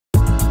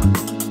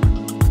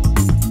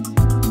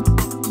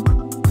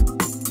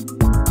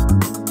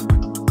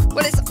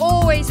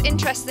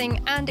interesting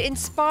and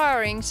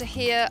inspiring to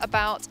hear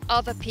about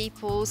other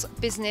people's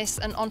business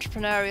and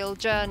entrepreneurial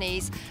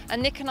journeys.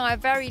 And Nick and I are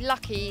very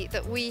lucky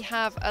that we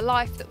have a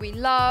life that we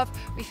love,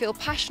 we feel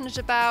passionate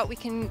about, we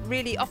can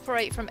really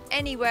operate from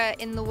anywhere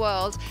in the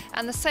world.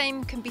 And the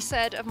same can be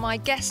said of my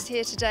guest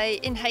here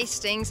today in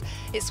Hastings.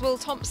 It's Will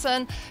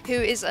Thomson, who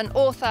is an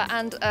author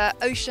and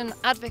ocean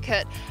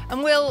advocate.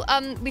 And Will,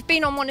 we've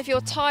been on one of your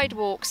tide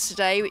walks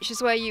today, which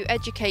is where you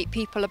educate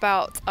people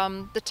about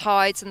the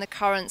tides and the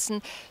currents,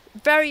 and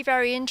very,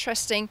 very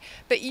interesting.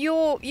 But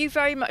you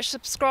very much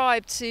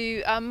subscribe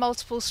to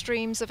multiple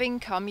streams of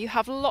income. You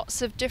have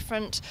lots of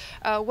different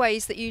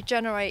ways that you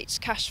generate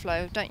cash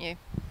flow, don't you?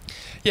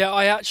 Yeah,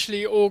 I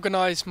actually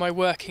organise my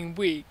working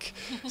week.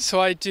 So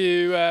I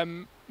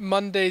do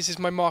Mondays is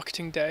my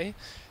marketing day.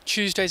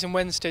 Tuesdays and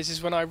Wednesdays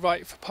is when I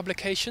write for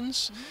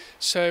publications.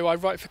 So I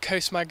write for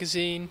Coast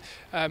magazine,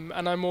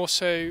 and I'm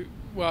also,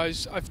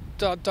 I've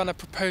done a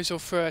proposal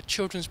for a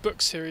children's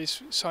book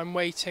series, so I'm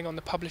waiting on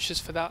the publishers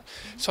for that.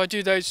 So I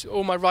do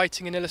all my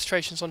writing and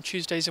illustrations on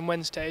Tuesdays and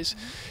Wednesdays,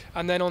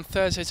 and then on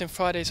Thursdays and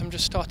Fridays I'm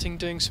just starting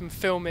doing some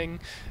filming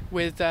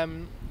with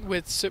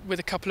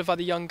a couple of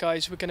other young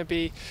guys. We're going to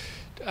be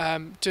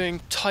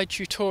doing tide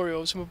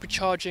tutorials, and we'll be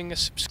charging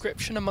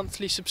a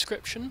monthly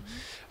subscription.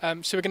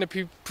 So we're going to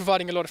be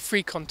providing a lot of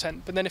free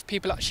content, but then if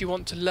people actually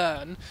want to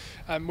learn,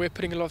 we're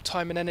putting a lot of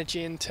time and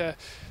energy into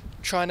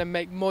trying to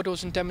make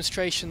models and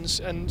demonstrations,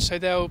 and so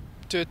they'll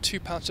do a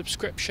 £2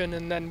 subscription,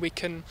 and then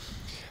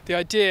the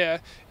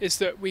idea is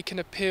that we can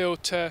appeal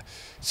to,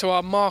 so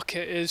our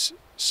market is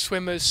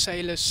swimmers,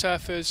 sailors,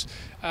 surfers,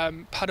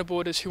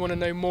 paddleboarders who want to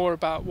know more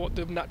about what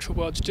the natural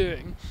world's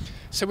doing.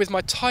 So with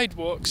my tide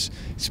walks,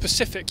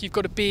 specific, they've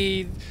got to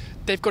be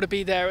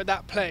there at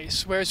that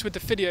place. Whereas with the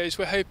videos,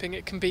 we're hoping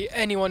it can be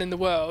anyone in the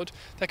world.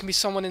 There can be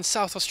someone in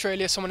South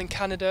Australia, someone in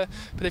Canada,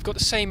 but they've got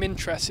the same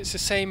interests. It's the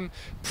same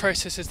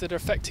processes that are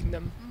affecting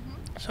them.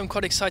 So I'm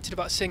quite excited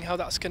about seeing how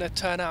that's going to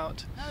turn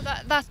out.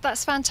 Oh,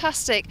 that's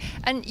fantastic.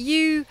 And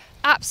you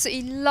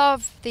absolutely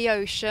love the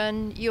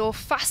ocean, you're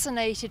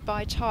fascinated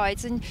by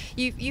tides, and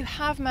you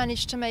have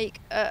managed to make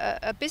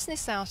a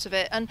business out of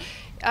it. And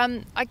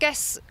I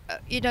guess,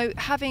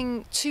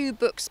 having 2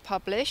 books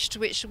published,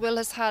 which Will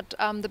has had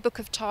the Book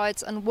of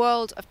Tides and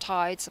World of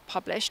Tides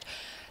published,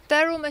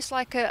 they're almost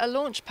like a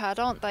launch pad,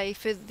 aren't they,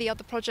 for the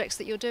other projects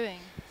that you're doing?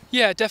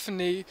 Yeah,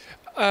 definitely.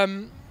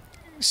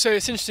 So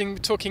it's interesting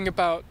talking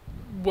about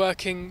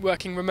working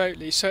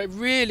remotely. So it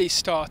really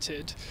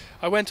started,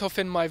 I went off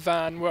in my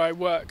van where I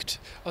worked,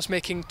 I was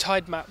making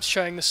tide maps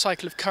showing the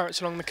cycle of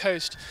currents along the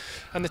coast,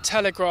 and the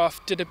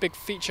Telegraph did a big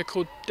feature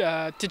called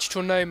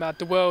Digital Nomad,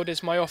 the world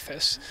is my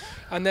office.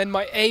 And then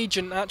my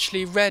agent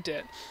actually read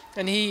it,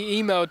 and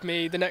he emailed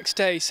me the next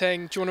day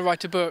saying, do you want to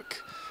write a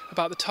book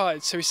about the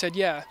tides? So he said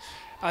yeah.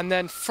 And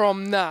then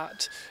from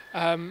that,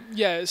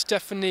 it's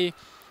definitely,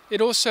 it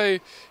also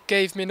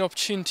gave me an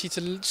opportunity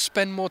to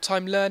spend more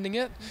time learning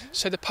it.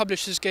 So the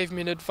publishers gave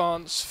me an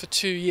advance for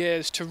 2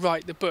 years to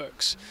write the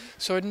books.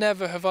 So I'd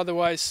never have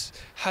otherwise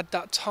had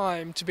that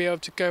time to be able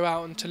to go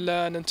out and to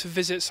learn and to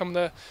visit some of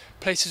the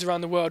places around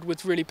the world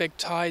with really big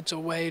tides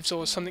or waves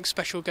or something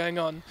special going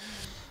on.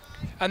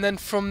 And then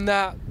from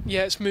that,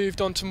 it's moved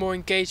on to more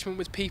engagement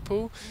with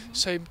people.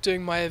 So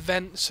doing my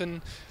events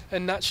and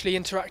actually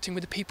interacting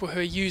with the people who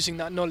are using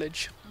that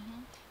knowledge.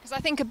 I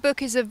think a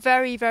book is a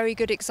very, very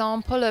good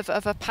example of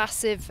a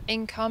passive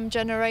income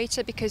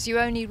generator, because you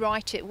only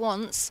write it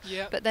once,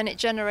 but then it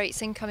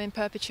generates income in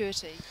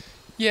perpetuity.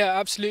 Yeah,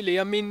 absolutely.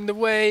 I mean,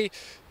 I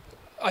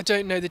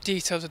don't know the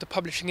details of the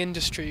publishing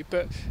industry,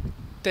 but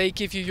they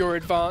give you your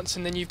advance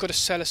and then you've got to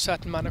sell a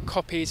certain amount of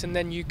copies, and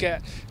then you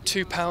get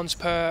 £2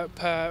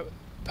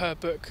 per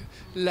book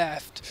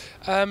left.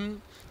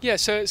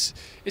 So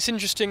it's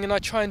interesting, and I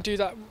try and do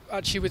that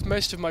actually with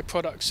most of my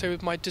products. So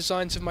with my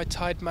designs of my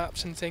tide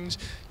maps and things,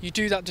 you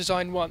do that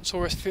design once,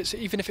 or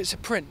even if it's a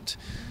print,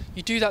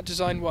 you do that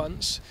design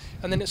once,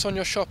 and then it's on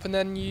your shop, and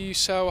then you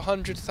sell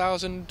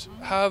 100,000,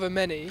 however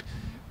many,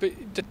 but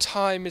the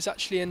time is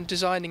actually in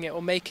designing it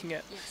or making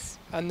it. Yes.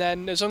 And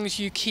then as long as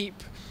you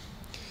keep,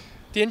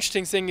 the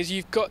interesting thing is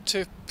you've got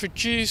to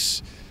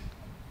produce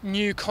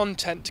new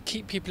content to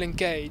keep people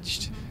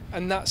engaged.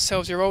 And that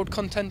sells your old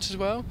content as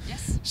well.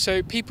 Yes.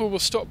 So people will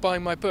stop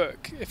buying my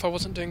book if I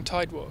wasn't doing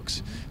tide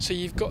walks. So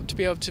you've got to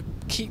be able to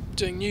keep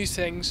doing new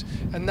things,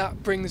 and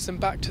that brings them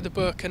back to the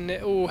book, and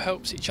it all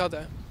helps each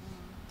other.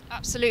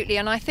 Absolutely,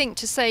 and I think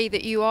to say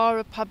that you are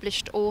a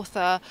published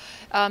author,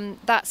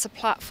 that's a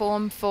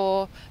platform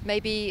for,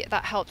 maybe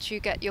that helped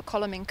you get your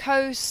column in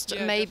Coast,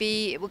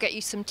 maybe it will get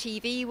you some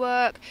TV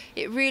work.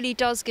 It really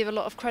does give a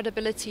lot of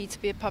credibility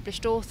to be a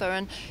published author,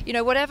 and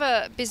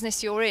whatever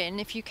business you're in,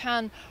 if you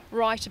can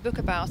write a book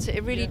about it,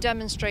 it really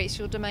demonstrates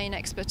your domain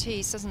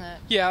expertise, doesn't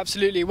it? Yeah,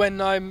 absolutely.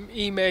 When I'm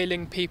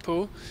emailing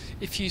people,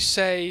 if you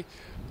say,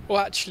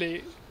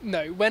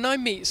 when I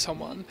meet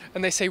someone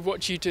and they say, what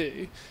do you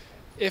do?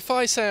 If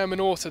I say I'm an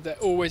author, they're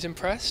always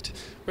impressed.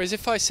 Whereas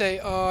if I say,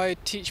 I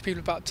teach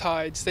people about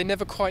tides, they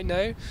never quite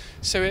know.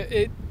 So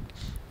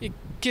it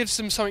gives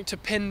them something to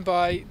pin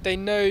by. They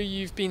know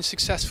you've been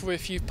successful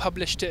if you've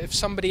published it. If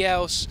somebody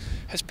else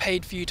has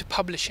paid for you to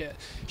publish it,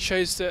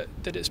 shows that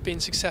it's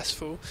been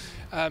successful,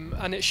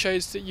 and it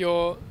shows that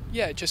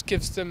it just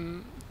gives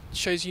them,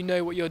 shows you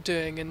know what you're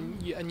doing,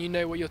 and you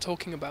know what you're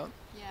talking about.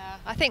 Yeah,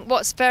 I think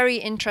what's very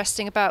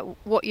interesting about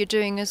what you're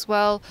doing as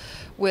well,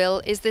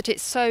 Will, is that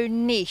it's so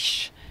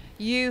niche.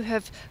 You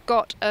have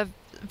got a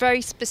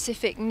very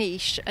specific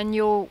niche and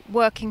you're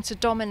working to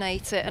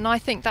dominate it, and I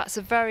think that's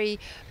a very,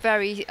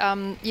 very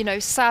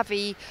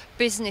savvy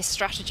business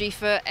strategy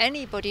for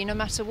anybody, no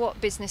matter what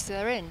business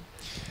they're in.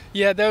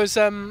 Yeah, there was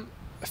a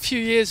few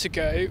years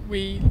ago,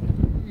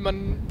 my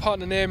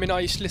partner Naomi and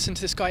I used to listen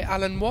to this guy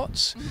Alan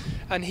Watts,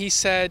 and he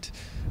said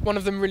one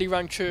of them really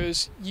rang true,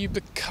 is you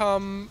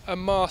become a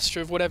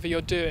master of whatever you're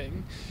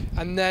doing,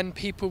 and then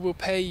people will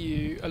pay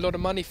you a lot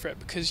of money for it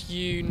because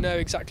you know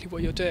exactly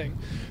what you're doing.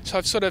 So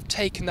I've sort of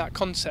taken that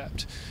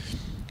concept,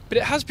 but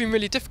it has been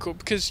really difficult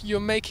because you're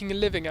making a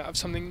living out of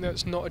something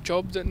that's not a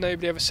job, that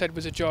nobody ever said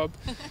was a job.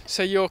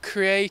 So you're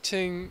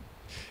creating,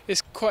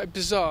 it's quite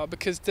bizarre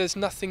because there's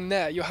nothing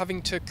there. You're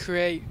having to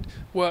create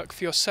work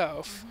for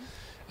yourself.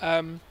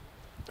 And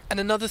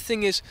another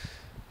thing is,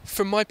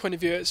 from my point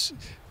of view, it's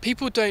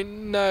people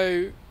don't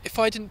know, if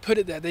I didn't put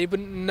it there, they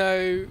wouldn't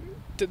know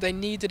that they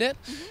needed it.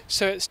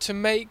 So it's to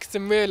make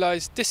them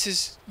realise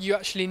you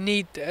actually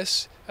need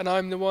this, and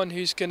I'm the one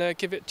who's going to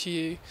give it to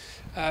you,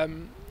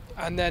 and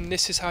then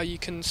this is how you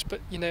can,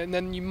 and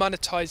then you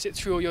monetize it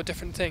through all your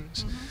different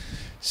things.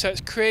 So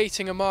it's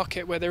creating a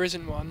market where there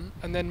isn't one,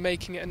 and then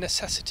making it a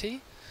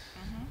necessity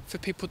for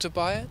people to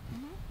buy it.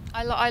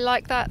 I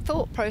like that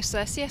thought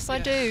process. Yes, I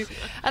do.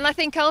 And I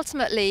think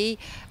ultimately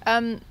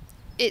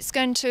it's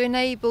going to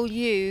enable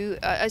you,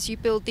 as you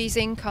build these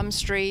income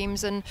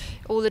streams and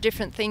all the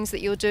different things that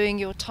you're doing,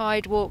 your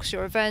tide walks,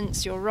 your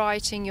events, your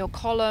writing, your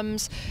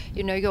columns,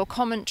 your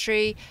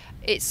commentary,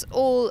 it's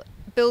all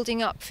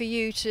building up for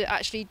you to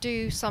actually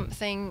do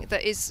something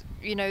that is,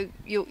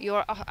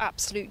 your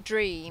absolute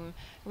dream.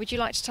 Would you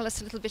like to tell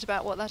us a little bit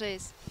about what that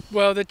is?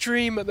 Well, the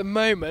dream at the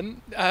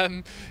moment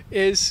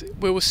is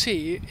we will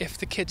see if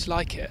the kids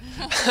like it.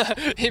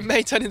 It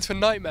may turn into a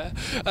nightmare.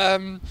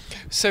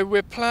 So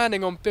we're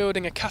planning on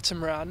building a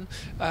catamaran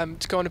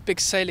to go on a big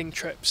sailing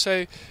trip.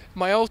 So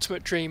my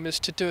ultimate dream is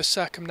to do a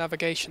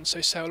circumnavigation,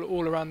 so sail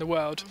all around the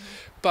world.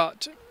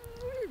 But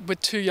with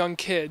 2 young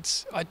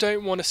kids, I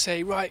don't want to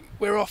say, right,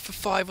 we're off for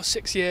 5 or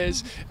 6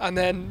 years, and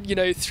then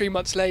 3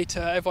 months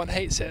later everyone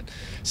hates it.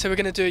 So we're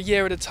going to do a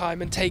year at a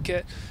time and take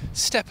it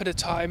step at a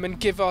time and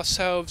give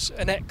ourselves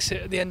an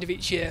exit at the end of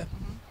each year.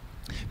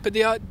 But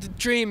the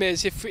dream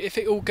is, if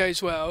it all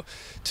goes well,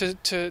 to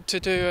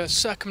do a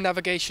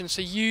circumnavigation,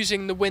 so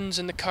using the winds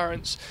and the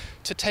currents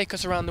to take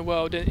us around the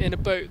world in a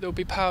boat that will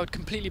be powered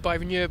completely by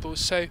renewables.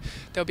 So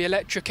there'll be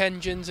electric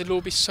engines, it'll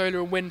all be solar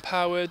and wind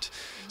powered,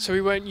 so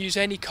we won't use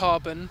any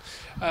carbon.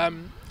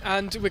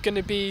 And we're going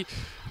to be,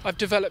 I've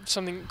developed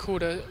something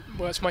called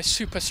it's my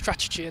super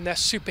strategy, and they're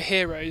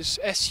superheroes,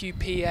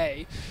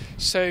 SUPA.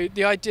 So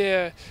the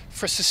idea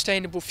for a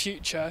sustainable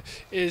future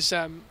is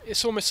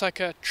it's almost like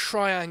a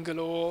triangle,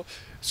 or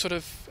sort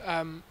of,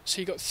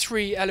 so you've got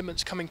 3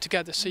 elements coming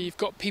together. So you've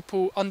got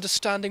people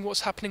understanding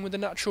what's happening with the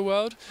natural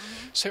world,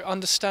 so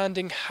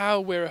understanding how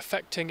we're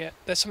affecting it.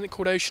 There's something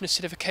called ocean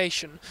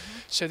acidification.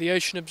 So the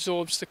ocean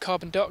absorbs the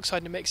carbon dioxide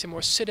and it makes it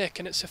more acidic,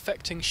 and it's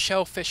affecting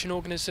shellfish and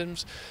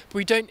organisms, but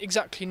we don't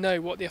exactly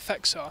know what the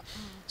effects are.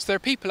 So there are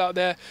people out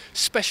there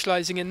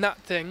specialising in that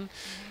thing.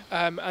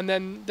 And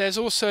then there's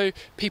also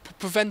people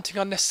preventing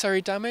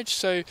unnecessary damage,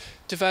 so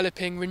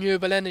developing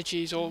renewable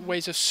energies or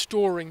ways of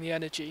storing the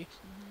energy,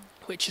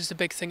 which is the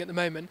big thing at the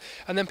moment.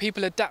 And then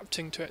people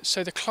adapting to it.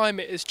 So the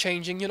climate is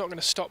changing, you're not going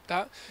to stop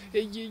that.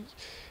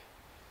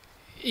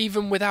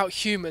 Even without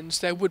humans,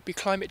 there would be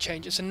climate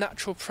change. It's a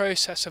natural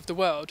process of the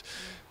world.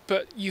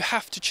 But you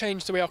have to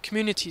change the way our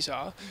communities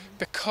are,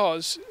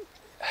 because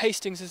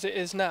Hastings as it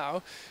is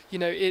now,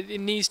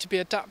 it needs to be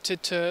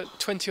adapted to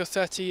 20 or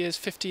 30 years,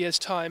 50 years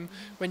time,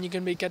 when you're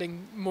going to be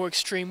getting more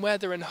extreme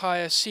weather and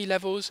higher sea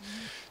levels.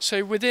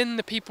 So within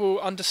the people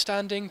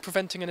understanding,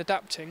 preventing and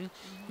adapting,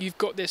 you've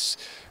got this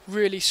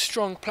really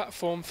strong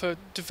platform for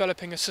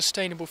developing a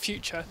sustainable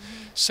future.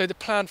 So the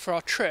plan for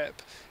our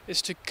trip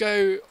is to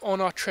go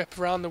on our trip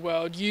around the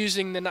world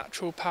using the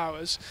natural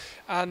powers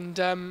and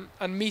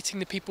meeting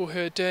the people who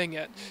are doing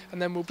it,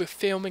 and then we'll be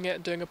filming it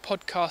and doing a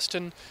podcast,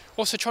 and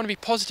also trying to be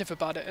positive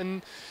about it.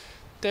 And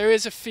there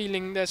is a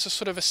feeling, there's a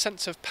sort of a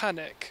sense of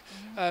panic,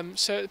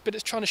 but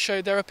it's trying to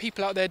show there are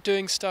people out there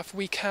doing stuff,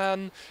 we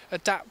can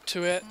adapt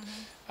to it,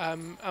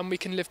 and we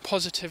can live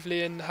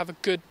positively and have a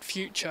good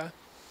future.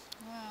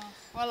 Wow.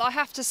 Well, I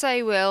have to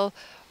say, Will,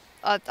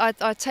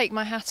 I take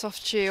my hat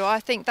off to you. I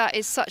think that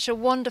is such a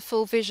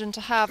wonderful vision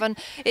to have, and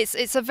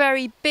it's a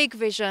very big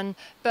vision,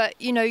 but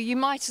you know, you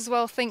might as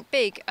well think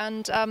big,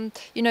 and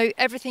you know,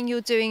 everything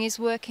you're doing is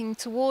working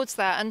towards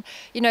that. And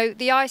you know,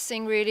 the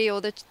icing really,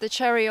 or the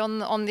cherry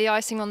on the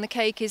icing on the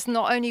cake, is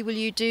not only will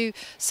you do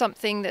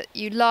something that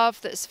you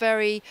love, that's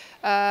very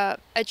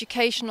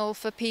educational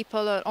for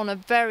people on a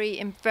very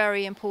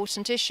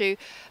important issue,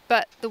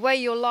 but the way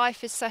your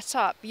life is set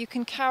up, you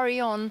can carry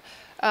on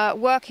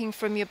working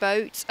from your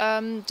boat,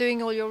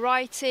 doing all your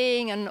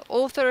writing and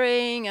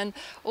authoring and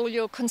all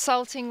your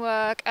consulting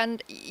work,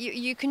 and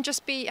you can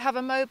just have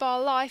a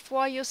mobile life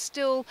while you're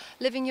still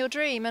living your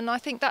dream. And I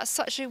think that's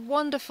such a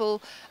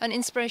wonderful and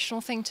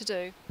inspirational thing to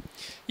do.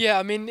 Yeah,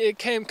 I mean, it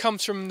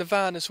comes from the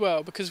van as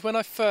well, because when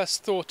I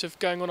first thought of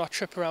going on our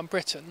trip around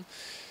Britain,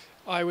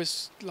 I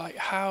was like,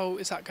 how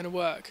is that going to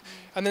work?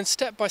 And then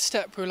step by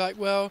step we were like,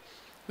 well,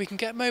 we can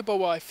get mobile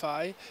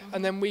Wi-Fi,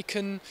 and then we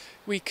can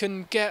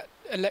get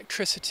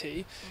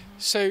electricity.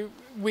 So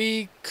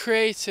we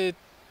created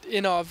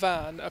in our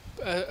van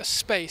a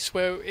space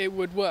where it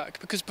would work,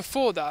 because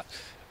before that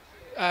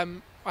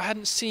I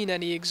hadn't seen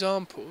any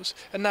examples,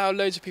 and now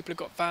loads of people have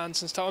got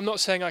vans and stuff. I'm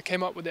not saying I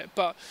came up with it,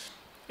 but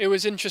it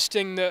was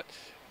interesting that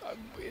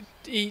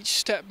each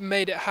step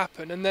made it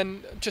happen, and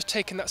then just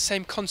taking that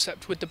same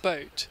concept with the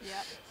boat,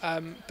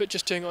 but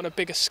just doing it on a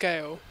bigger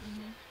scale.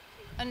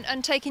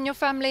 And taking your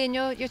family and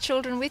your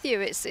children with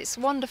you. It's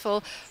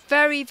wonderful.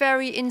 Very,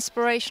 very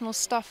inspirational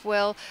stuff,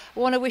 Will. I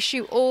want to wish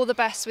you all the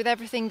best with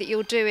everything that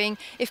you're doing.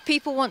 If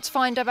people want to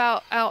find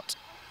out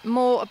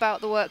more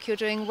about the work you're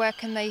doing, where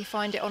can they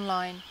find it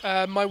online?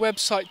 My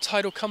website,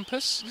 Tidal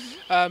Compass,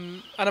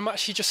 and I'm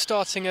actually just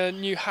starting a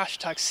new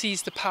hashtag,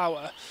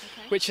 seasthepower,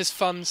 which is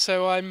fun.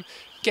 So I'm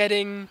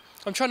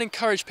trying to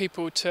encourage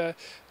people to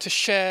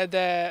share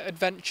their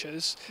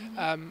adventures,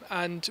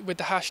 and with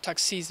the hashtag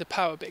Seize the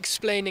Power, but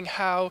explaining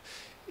how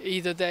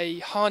either they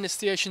harness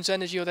the ocean's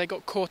energy or they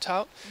got caught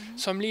out.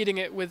 So I'm leading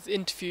it with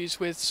interviews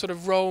with sort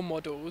of role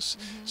models,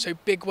 so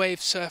big wave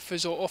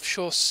surfers or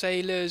offshore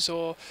sailors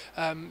or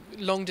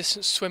long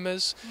distance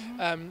swimmers.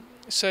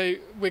 So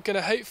we're going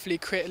to hopefully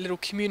create a little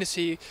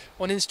community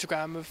on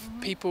Instagram of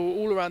people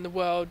all around the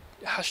world,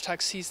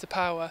 hashtag Seize the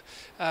Power,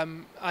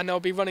 and I'll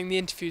be running the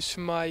interviews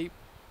from my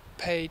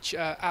page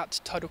at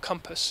Tidal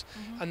Compass,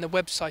 and the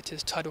website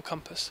is Tidal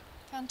Compass.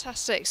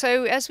 Fantastic.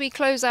 So as we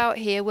close out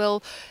here,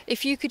 Will,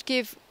 if you could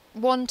give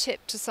one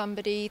tip to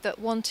somebody that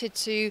wanted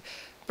to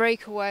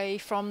break away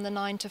from the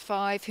 9 to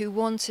 5, who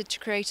wanted to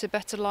create a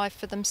better life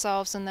for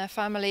themselves and their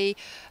family,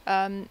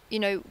 you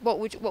know, what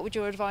would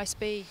your advice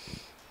be?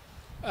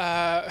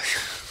 I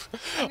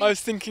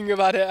was thinking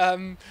about it.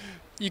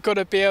 You've got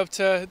to be able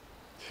to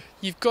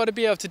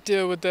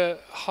deal with the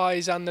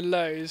highs and the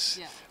lows,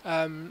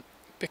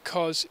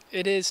 because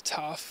it is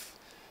tough.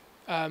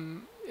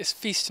 It's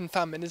feast and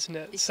famine, isn't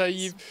it? So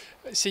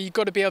you've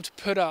got to be able to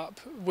put up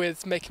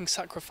with making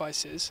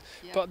sacrifices,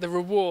 but the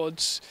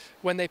rewards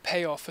when they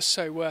pay off are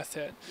so worth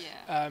it.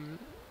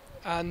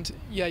 And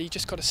yeah, you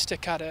just got to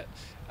stick at it.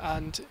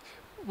 And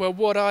well,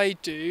 what I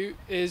do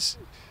is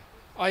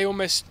I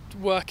almost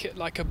work it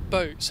like a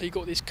boat. So you've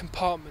got these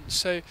compartments.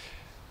 So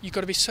you've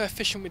got to be so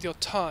efficient with your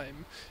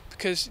time,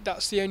 because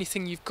that's the only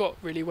thing you've got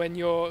really when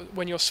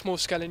you're small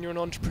scale and you're an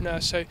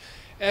entrepreneur. So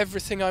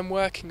everything I'm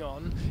working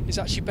on is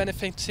actually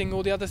benefiting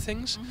all the other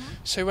things.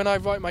 So when I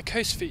write my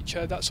coast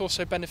feature, that's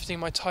also benefiting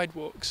my tide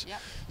walks.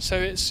 So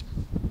it's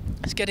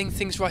getting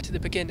things right at the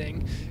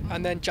beginning,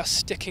 and then just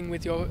sticking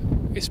with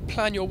it's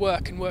plan your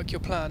work and work your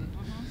plan,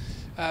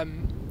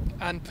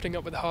 and putting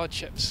up with the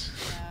hardships.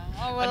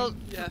 Oh, well,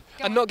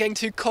 and not getting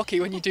too cocky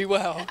when you do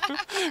well,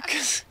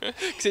 because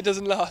it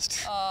doesn't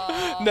last.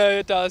 No,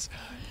 it does.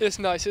 It's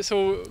nice. It's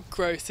all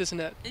growth, isn't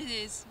it? It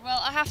is.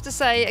 Well, I have to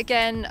say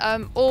again,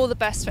 all the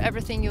best for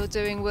everything you're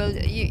doing, Will.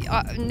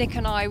 Nick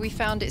and I, we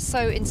found it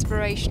so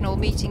inspirational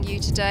meeting you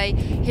today,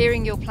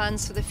 hearing your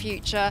plans for the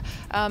future,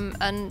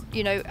 and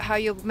you know how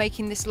you're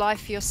making this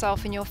life for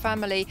yourself and your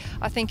family.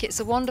 I think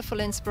it's a wonderful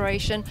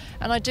inspiration,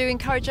 and I do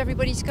encourage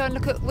everybody to go and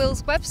look at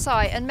Will's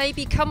website and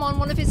maybe come on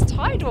one of his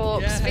tide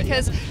walks,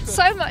 because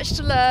so much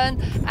to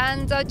learn,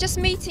 and just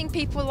meeting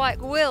people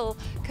like Will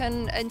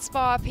can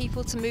inspire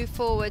people to move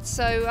forward.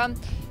 So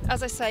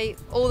as I say,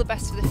 all the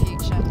best for the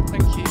future.